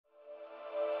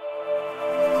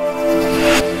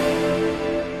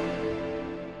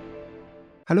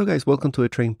Hello guys, welcome to the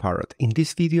Trading Parrot. In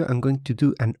this video, I'm going to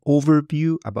do an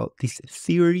overview about this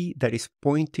theory that is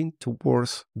pointing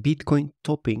towards Bitcoin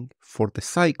topping for the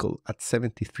cycle at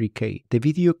 73k. The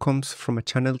video comes from a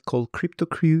channel called Crypto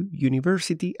Crew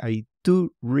University. I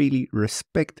do really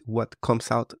respect what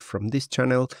comes out from this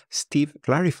channel. Steve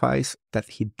clarifies that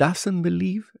he doesn't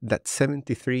believe that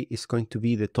 73 is going to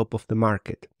be the top of the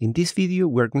market. In this video,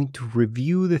 we're going to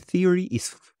review the theory.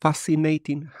 It's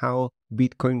fascinating how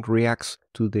Bitcoin reacts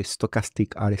to the stochastic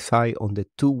RSI on the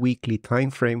 2-weekly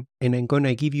time frame, and I'm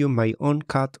gonna give you my own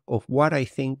cut of what I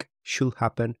think should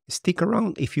happen. Stick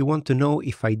around if you want to know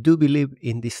if I do believe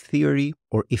in this theory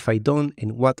or if I don't,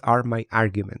 and what are my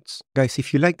arguments. Guys,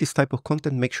 if you like this type of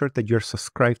content, make sure that you're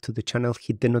subscribed to the channel,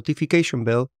 hit the notification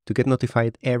bell to get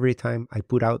notified every time I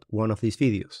put out one of these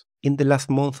videos. In the last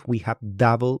month, we have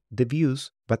doubled the views,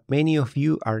 but many of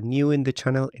you are new in the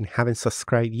channel and haven't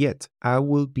subscribed yet. I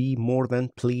will be more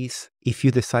than pleased if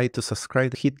you decide to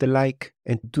subscribe, hit the like,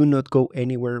 and do not go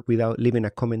anywhere without leaving a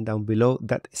comment down below.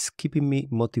 That is keeping me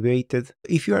motivated.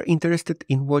 If you are interested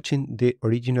in watching the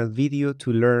original video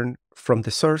to learn from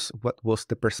the source what was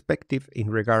the perspective in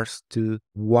regards to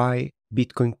why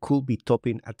Bitcoin could be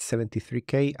topping at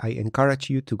 73k, I encourage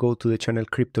you to go to the channel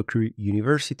Crypto Crew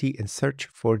University and search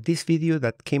for this video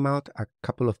that came out a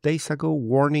couple of days ago,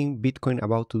 warning Bitcoin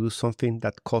about to do something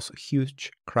that caused a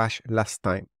huge crash last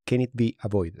time. Can it be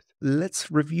avoided? Let's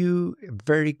review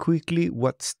very quickly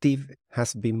what Steve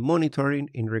has been monitoring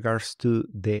in regards to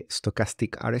the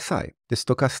stochastic RSI. The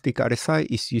stochastic RSI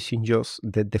is using just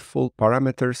the default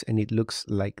parameters, and it looks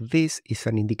like this. Is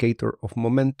an indicator of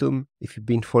momentum. If you've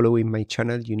been following my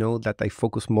channel, you know that I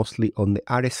focus mostly on the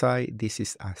RSI. This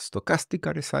is a stochastic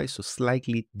RSI, so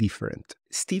slightly different.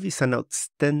 Steve is an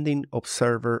outstanding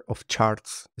observer of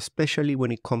charts, especially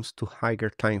when it comes to higher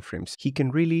time frames. He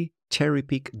can really cherry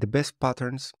pick the best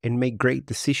patterns and make great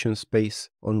decisions based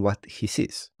on what he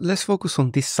sees. Let's focus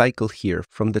on this cycle here,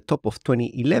 from the top of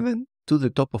 2011 to the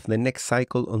top of the next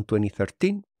cycle on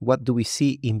 2013. What do we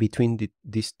see in between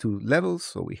these two levels?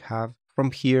 So we have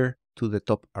from here to the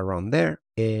top around there.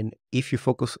 And if you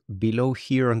focus below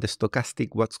here on the stochastic,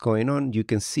 what's going on, you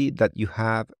can see that you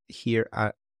have here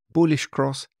a bullish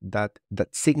cross that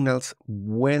signals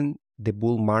when the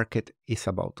bull market is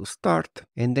about to start,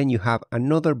 and then you have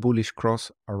another bullish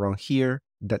cross around here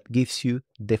that gives you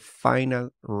the final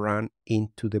run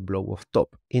into the blow of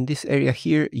top. In this area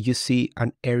here, you see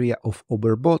an area of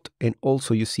overbought, and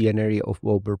also you see an area of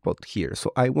overbought here.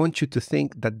 So I want you to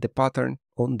think that the pattern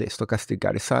on the stochastic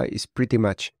RSI is pretty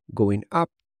much going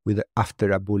up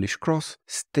after a bullish cross,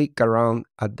 stick around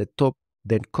at the top,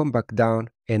 then come back down,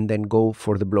 and then go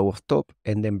for the blow of top,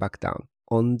 and then back down.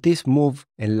 On this move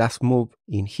and last move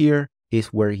in here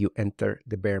is where you enter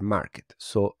the bear market.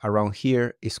 So around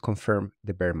here is confirmed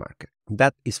the bear market.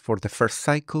 That is for the first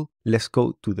cycle. Let's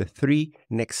go to the 3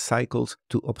 next cycles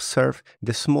to observe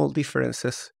the small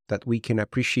differences that we can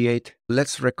appreciate.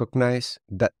 Let's recognize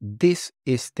that this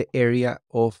is the area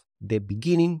of the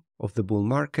beginning of the bull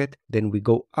market. Then we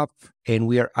go up and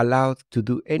we are allowed to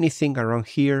do anything around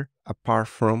here apart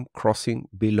from crossing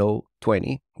below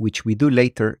 20, which we do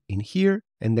later in here.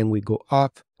 And then we go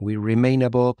up, we remain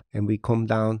above, and we come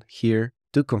down here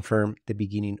to confirm the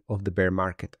beginning of the bear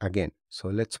market again. So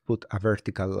let's put a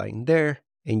vertical line there,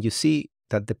 and you see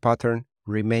that the pattern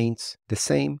remains the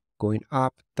same, going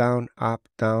up, down,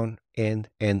 and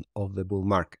end of the bull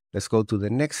market. Let's go to the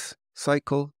next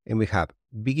cycle, and we have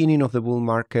beginning of the bull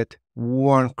market,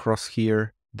 one cross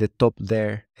here, the top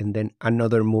there, and then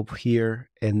another move here,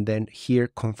 and then here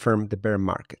confirm the bear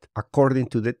market. According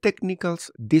to the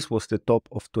technicals, this was the top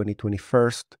of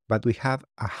 2021, but we have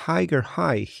a higher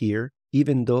high here,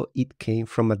 even though it came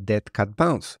from a dead cat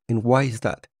bounce. And why is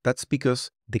that? That's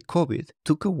because the COVID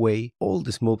took away all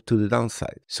this move to the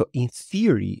downside. So in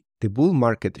theory, the bull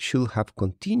market should have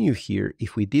continued here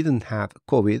if we didn't have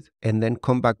COVID, and then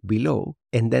come back below,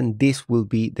 and then this will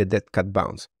be the dead cat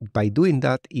bounce. By doing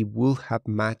that, it will have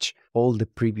matched all the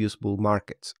previous bull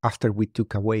markets. After we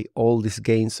took away all these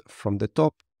gains from the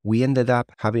top, we ended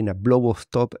up having a blow of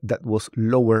top that was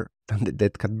lower than the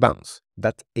dead cat bounce.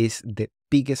 That is the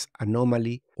biggest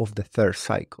anomaly of the third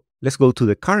cycle. Let's go to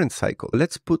the current cycle.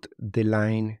 Let's put the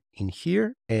line in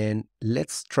here and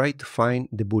let's try to find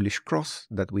the bullish cross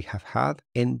that we have had.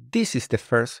 And this is the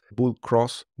first bull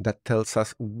cross that tells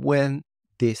us when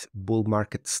this bull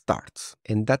market starts.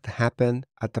 And that happened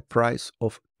at a price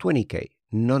of 20k,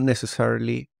 not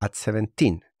necessarily at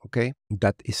 17. Okay,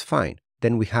 that is fine.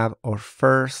 Then we have our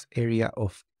first area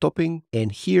of topping,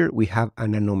 and here we have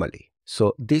an anomaly.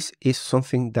 So this is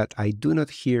something that I do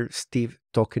not hear Steve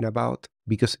talking about,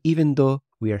 because even though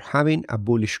we are having a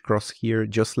bullish cross here,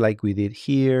 just like we did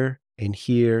here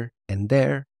and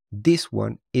there. This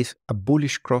one is a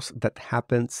bullish cross that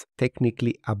happens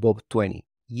technically above 20.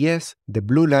 Yes, the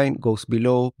blue line goes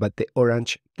below, but the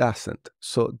orange doesn't.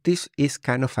 So this is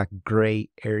kind of a gray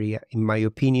area in my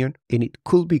opinion, and it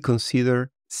could be considered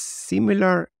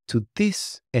similar to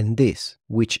this and this,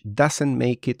 which doesn't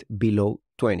make it below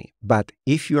 20. But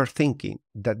if you are thinking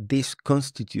that this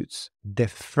constitutes the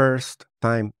first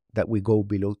time that we go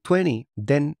below 20,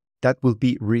 then that will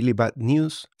be really bad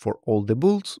news for all the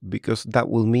bulls, because that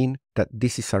will mean that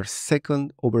this is our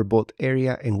second overbought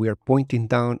area and we are pointing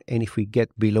down, and if we get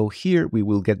below here, we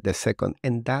will get the second,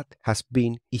 and that has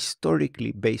been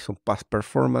historically based on past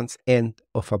performance end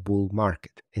of a bull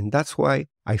market. And that's why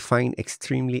I find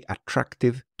extremely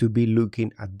attractive to be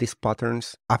looking at these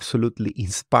patterns, absolutely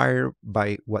inspired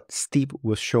by what Steve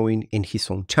was showing in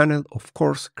his own channel. Of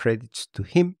course, credits to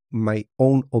him. My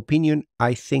own opinion,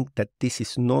 I think that this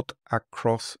is not a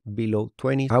cross below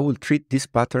 20. I will treat this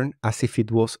pattern as if it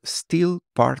was still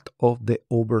part of the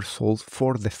oversold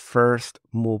for the first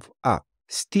move up.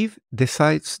 Steve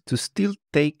decides to still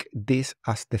take this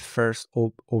as the first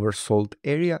oversold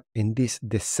area and this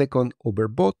the second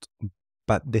overbought.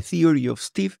 But the theory of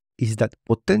Steve is that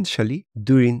potentially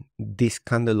during this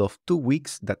candle of 2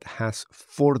 weeks that has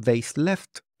 4 days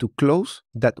left to close,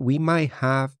 that we might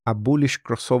have a bullish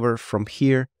crossover from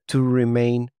here to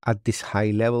remain at these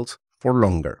high levels for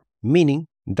longer, meaning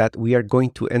that we are going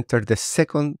to enter the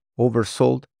second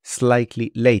oversold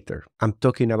slightly later. I'm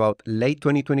talking about late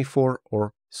 2024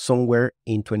 or somewhere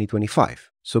in 2025.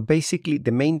 So basically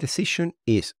the main decision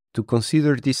is to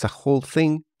consider this a whole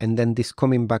thing and then this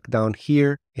coming back down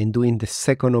here and doing the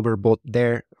second overbought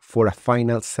there for a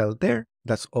final sell there.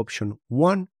 That's option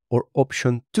 1. Or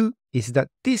option 2 is that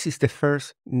this is the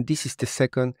first, and this is the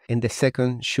second, and the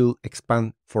second should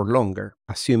expand for longer,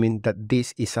 assuming that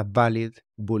this is a valid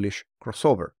bullish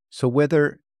crossover. So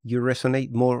whether you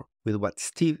resonate more with what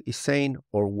Steve is saying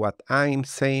or what I'm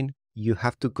saying, you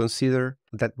have to consider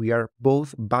that we are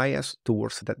both biased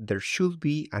towards that there should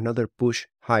be another push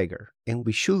higher, and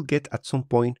we should get at some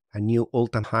point a new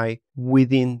all-time high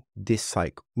within this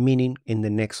cycle, meaning in the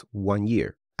next 1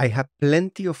 year. I have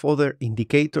plenty of other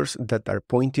indicators that are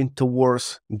pointing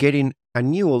towards getting a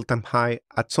new all-time high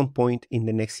at some point in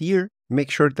the next year. Make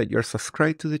sure that you're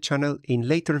subscribed to the channel. In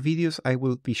later videos, I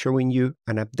will be showing you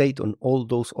an update on all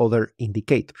those other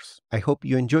indicators. I hope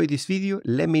you enjoyed this video.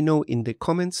 Let me know in the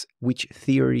comments which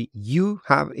theory you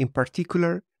have in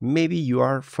particular. Maybe you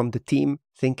are from the team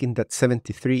thinking that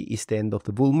 73 is the end of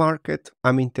the bull market.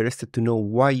 I'm interested to know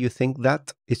why you think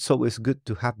that. It's always good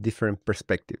to have different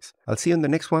perspectives. I'll see you on the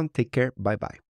next one. Take care. Bye-bye.